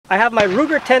I have my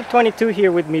Ruger 1022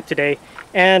 here with me today,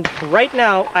 and right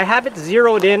now I have it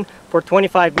zeroed in for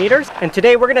 25 meters, and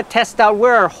today we're going to test out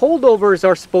where our holdovers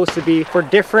are supposed to be for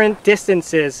different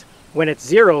distances when it's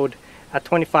zeroed at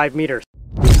 25 meters.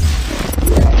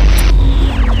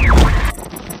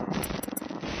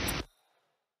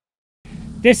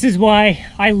 This is why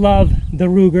I love the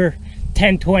Ruger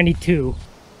 1022.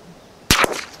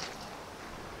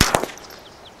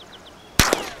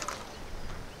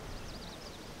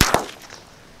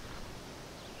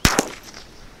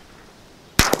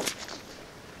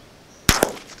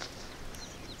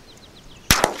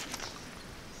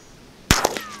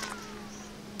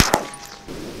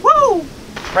 Woo!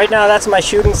 Right now that's my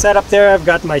shooting setup there. I've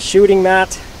got my shooting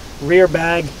mat, rear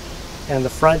bag, and the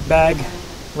front bag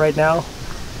right now.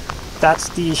 That's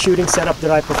the shooting setup that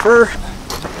I prefer.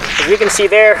 As you can see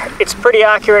there, it's pretty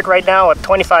accurate right now at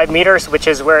 25 meters, which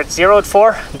is where it's zeroed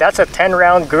for. That's a 10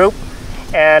 round group,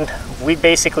 and we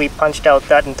basically punched out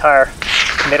that entire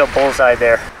middle bullseye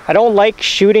there. I don't like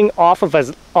shooting off of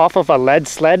a lead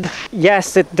sled.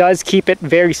 Yes, it does keep it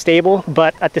very stable,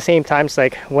 but at the same time, it's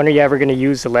like, when are you ever going to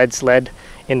use a lead sled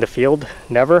in the field?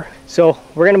 Never. So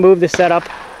we're going to move the setup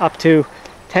up to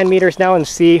 10 meters now and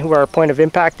see where our point of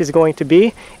impact is going to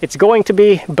be. It's going to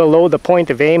be below the point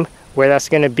of aim, where that's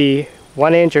going to be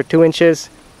 1 inch or 2 inches.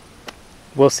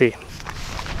 We'll see.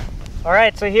 All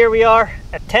right, so here we are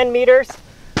at 10 meters.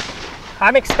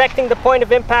 I'm expecting the point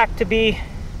of impact to be,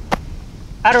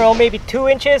 I don't know, maybe 2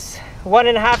 inches,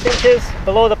 1.5 inches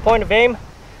below the point of aim,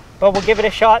 but we'll give it a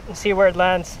shot and see where it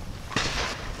lands.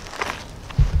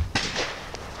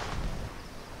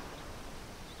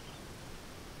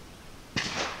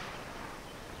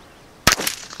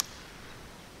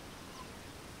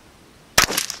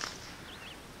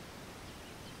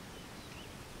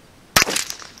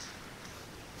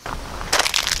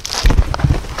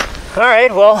 All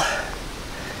right, well,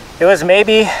 it was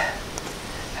maybe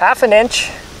half an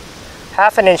inch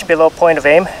below point of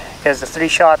aim, because the 3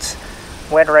 shots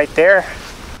went right there.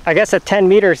 I guess at 10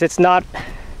 meters, it's not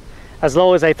as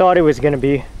low as I thought it was going to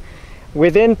be.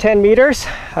 Within 10 meters,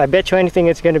 I bet you anything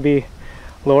it's going to be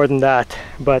lower than that.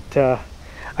 But I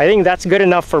think that's good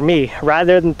enough for me,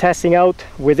 rather than testing out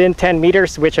within 10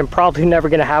 meters, which I'm probably never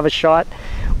going to have a shot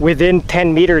within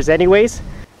 10 meters anyways.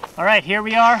 All right, here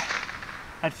we are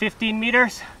at 15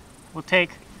 meters. We'll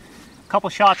take a couple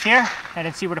shots here and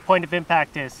then see where the point of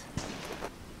impact is.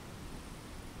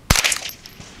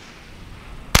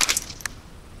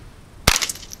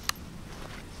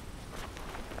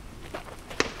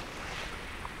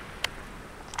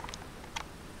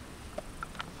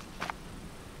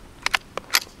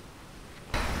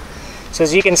 So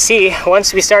as you can see,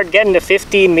 once we start getting to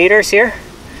 15 meters here,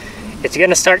 it's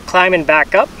going to start climbing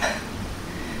back up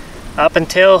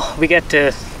until we get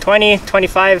to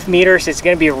 20-25 meters. It's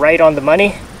going to be right on the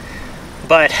money.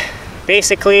 But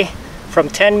basically from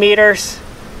 10 meters,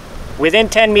 within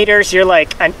 10 meters, you're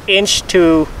like 1 inch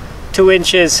to 2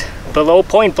 inches below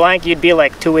point blank. You'd be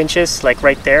like 2 inches, like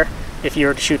right there, if you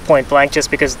were to shoot point blank, just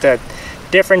because the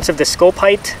difference of the scope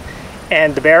height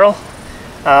and the barrel.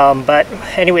 But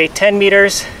anyway, 10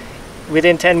 meters,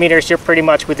 within 10 meters, you're pretty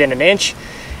much within 1 inch.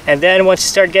 And then once you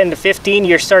start getting to 15,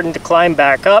 you're starting to climb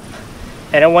back up.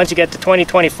 And then once you get to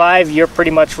 20-25, you're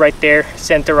pretty much right there,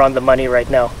 center on the money right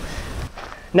now.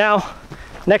 Now,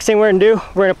 next thing we're gonna do,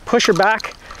 we're gonna push her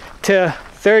back to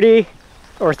 30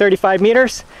 or 35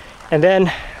 meters, and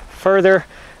then further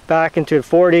back into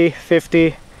 40,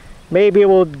 50. Maybe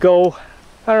we'll go,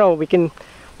 I don't know, we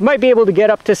might be able to get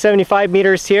up to 75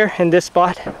 meters here in this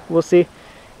spot. We'll see.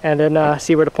 And then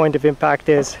see where the point of impact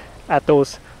is at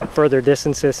those further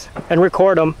distances, and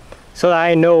record them so that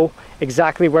I know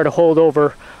exactly where to hold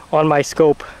over on my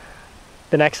scope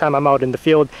the next time I'm out in the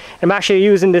field. I'm actually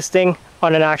using this thing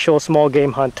on an actual small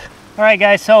game hunt. All right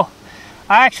guys, so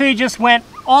I actually just went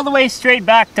all the way straight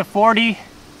back to 40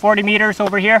 meters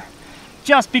over here,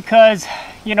 just because,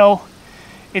 you know,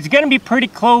 it's gonna be pretty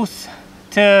close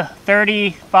to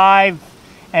 35,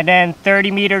 and then 30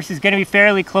 meters is gonna be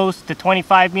fairly close to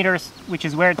 25 meters, which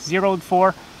is where it's zeroed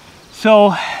for.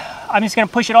 So I'm just gonna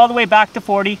push it all the way back to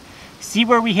 40, see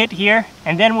where we hit here,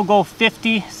 and then we'll go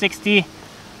 50, 60,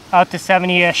 out to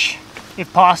 70-ish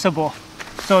if possible.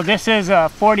 So this is a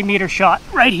 40 meter shot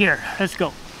right here. Let's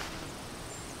go.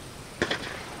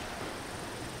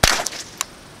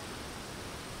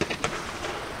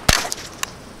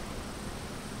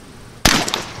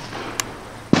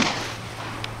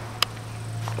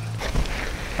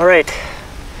 All right,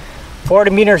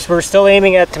 40 meters, we're still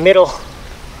aiming at the middle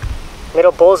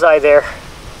bullseye there.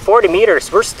 40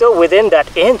 meters, we're still within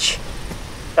that inch.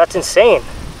 That's insane.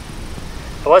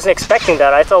 I wasn't expecting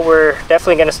that. I thought we're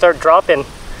definitely going to start dropping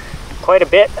quite a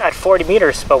bit at 40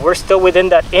 meters, but we're still within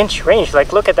that inch range.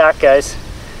 Like, look at that, guys.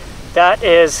 That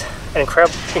is an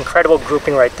incredible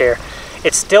grouping right there.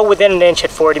 It's still within an inch at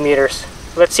 40 meters.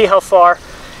 Let's see how far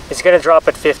it's going to drop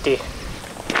at 50.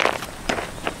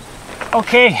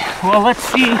 Okay, well, let's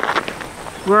see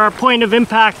where our point of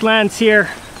impact lands here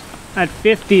at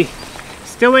 50.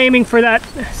 Still aiming for that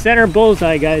center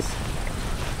bullseye, guys.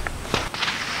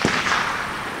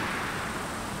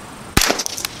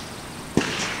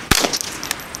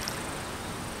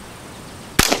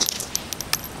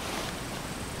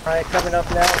 All right, coming up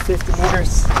now, 50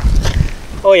 meters.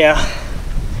 Oh yeah,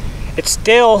 it's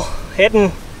still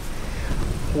hitting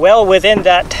well within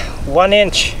that 1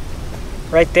 inch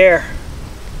right there.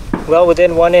 Well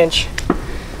within 1 inch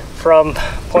from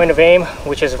point of aim,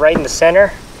 which is right in the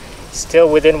center. Still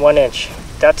within 1 inch.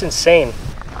 That's insane.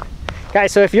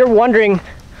 Guys, so if you're wondering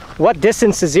what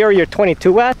distance to zero your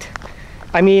 22 at,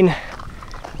 I mean,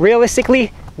 realistically,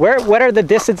 what are the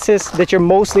distances that you're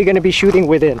mostly going to be shooting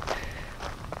within?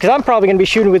 Because I'm probably going to be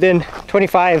shooting within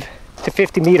 25 to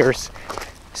 50 meters.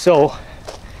 So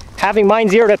having mine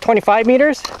zeroed at 25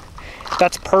 meters,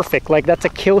 that's perfect. Like, that's a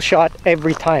kill shot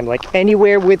every time. Like,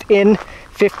 anywhere within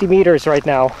 50 meters right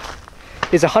now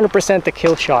is 100% the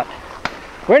kill shot.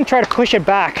 We're going to try to push it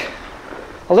back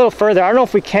a little further. I don't know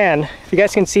if we can. If you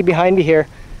guys can see behind me here,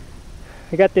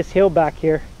 we got this hill back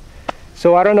here.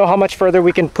 So I don't know how much further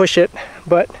we can push it,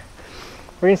 but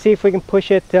we're going to see if we can push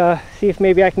it, see if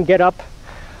maybe I can get up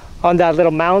on that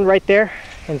little mound right there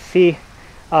and see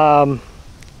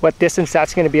what distance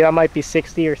that's going to be. That might be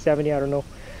 60 or 70, I don't know.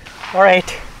 All right,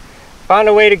 found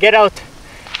a way to get out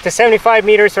to 75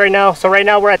 meters right now. So right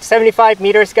now we're at 75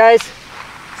 meters, guys.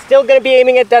 Still going to be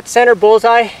aiming at that center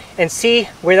bullseye and see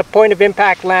where the point of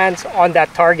impact lands on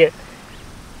that target.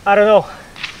 I don't know,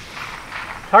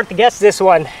 hard to guess this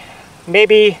one.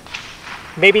 Maybe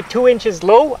 2 inches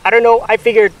low, I don't know. I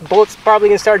figured bullets probably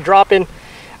gonna start dropping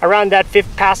around that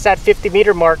past that 50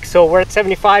 meter mark. So we're at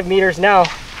 75 meters now.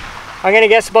 I'm gonna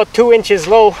guess about 2 inches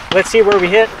low. Let's see where we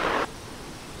hit.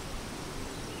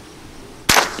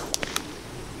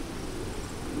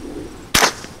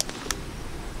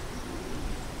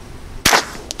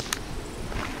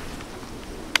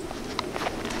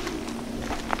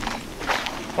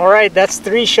 All right, that's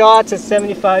 3 shots at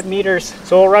 75 meters.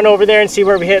 So we'll run over there and see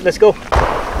where we hit. Let's go.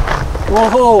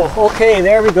 Whoa, okay,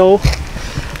 there we go.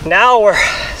 Now we're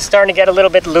starting to get a little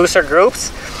bit looser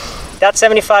groups. That's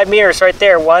 75 meters right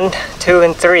there, 1, 2,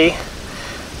 and 3.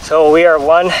 So we are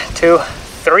 1, 2,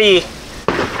 3,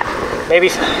 maybe,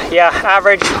 yeah,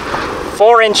 average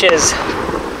 4 inches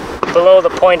below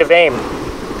the point of aim.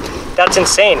 That's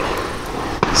insane.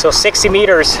 So 60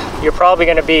 meters, you're probably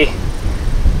gonna be,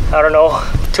 I don't know,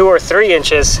 2 or 3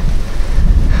 inches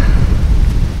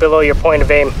below your point of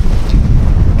aim.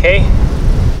 Okay,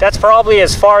 that's probably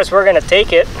as far as we're gonna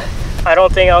take it. I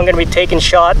don't think I'm gonna be taking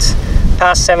shots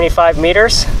past 75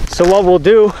 meters. So what we'll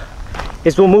do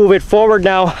is we'll move it forward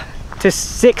now to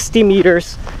 60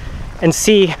 meters and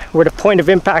see where the point of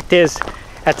impact is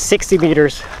at 60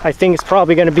 meters. I think it's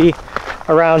probably gonna be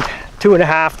around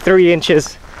 2.5, 3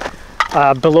 inches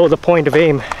below the point of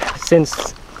aim,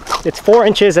 since it's 4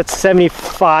 inches at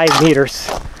 75 meters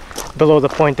below the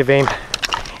point of aim.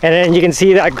 And then you can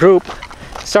see that group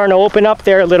starting to open up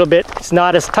there a little bit. It's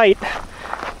not as tight,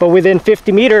 but within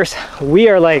 50 meters, we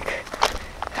are like,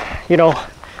 you know,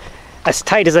 as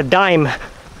tight as a dime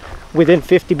within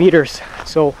 50 meters.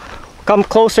 So come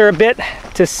closer a bit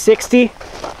to 60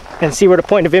 and see where the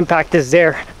point of impact is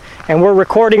there. And we're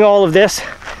recording all of this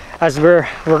as we're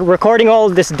recording all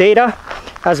of this data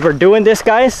as we're doing this,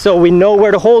 guys, so we know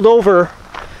where to hold over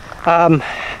the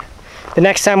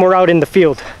next time we're out in the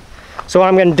field. So what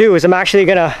I'm gonna do is I'm actually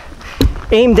gonna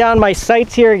aim down my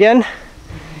sights here again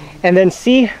and then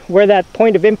see where that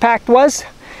point of impact was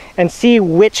and see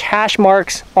which hash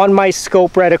marks on my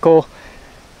scope reticle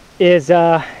is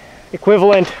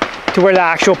equivalent to where the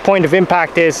actual point of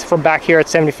impact is from back here at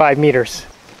 75 meters.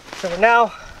 So we're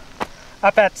now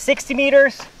up at 60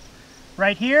 meters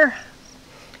right here.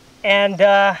 And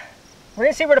we're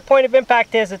gonna see where the point of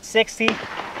impact is at 60. And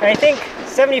I think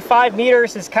 75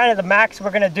 meters is kind of the max we're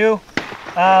gonna do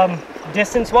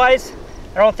distance wise.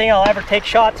 I don't think I'll ever take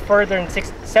shots further than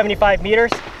 75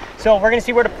 meters. So we're gonna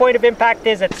see where the point of impact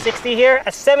is at 60 here.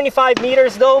 At 75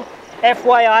 meters though,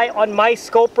 FYI, on my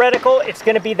scope reticle, it's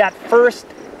gonna be that first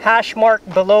hash mark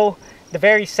below the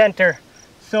very center.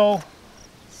 So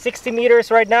 60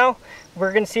 meters right now,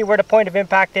 we're gonna see where the point of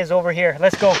impact is over here.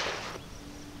 Let's go.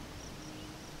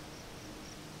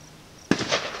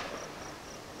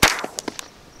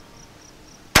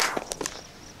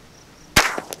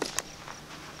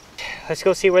 let's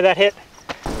go see where that hit.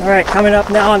 All right, coming up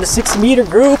now on the 60 meter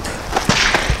group.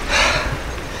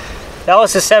 That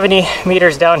was the 70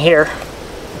 meters down here,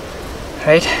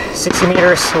 right? 60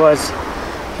 meters was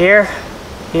here,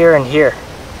 here, and here.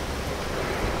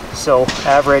 So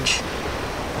average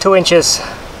 2 inches.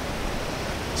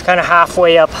 It's kind of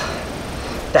halfway up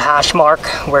the hash mark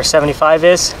where 75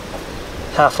 is,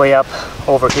 halfway up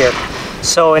over here.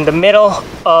 So in the middle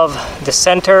of the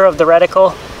center of the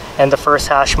reticle and the first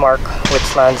hash mark,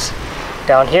 which lands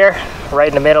down here, right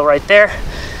in the middle right there,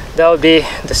 that would be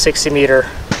the 60 meter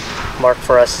mark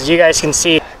for us. As you guys can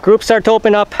see, groups start to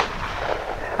open up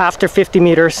after 50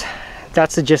 meters.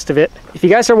 That's the gist of it. If you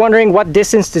guys are wondering what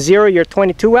distance to zero you're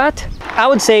 22 at, I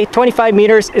would say 25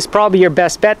 meters is probably your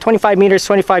best bet. 25 meters,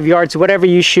 25 yards, whatever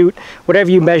you shoot,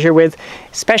 whatever you measure with,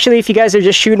 especially if you guys are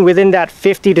just shooting within that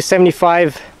 50 to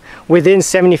 75, within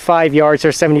 75 yards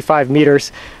or 75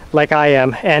 meters like I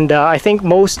am. And I think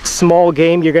most small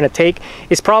game you're gonna take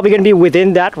is probably gonna be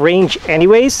within that range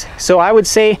anyways. So I would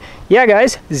say, yeah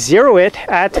guys, zero it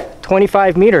at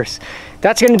 25 meters.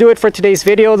 That's gonna do it for today's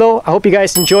video though. I hope you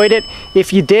guys enjoyed it.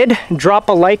 If you did, drop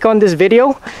a like on this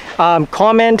video,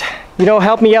 comment, you know,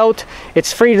 help me out.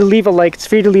 It's free to leave a like, it's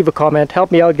free to leave a comment.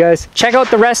 Help me out guys. Check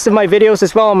out the rest of my videos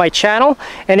as well on my channel.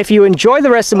 And if you enjoy the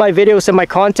rest of my videos and my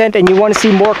content and you want to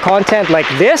see more content like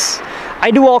this, I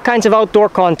do all kinds of outdoor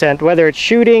content, whether it's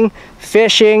shooting,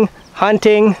 fishing,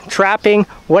 hunting, trapping,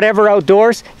 whatever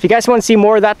outdoors. If you guys want to see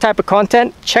more of that type of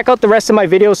content, check out the rest of my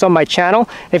videos on my channel.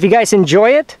 If you guys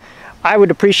enjoy it, I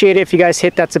would appreciate it if you guys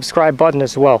hit that subscribe button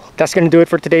as well. That's going to do it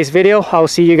for today's video. I'll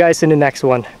see you guys in the next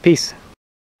one. Peace.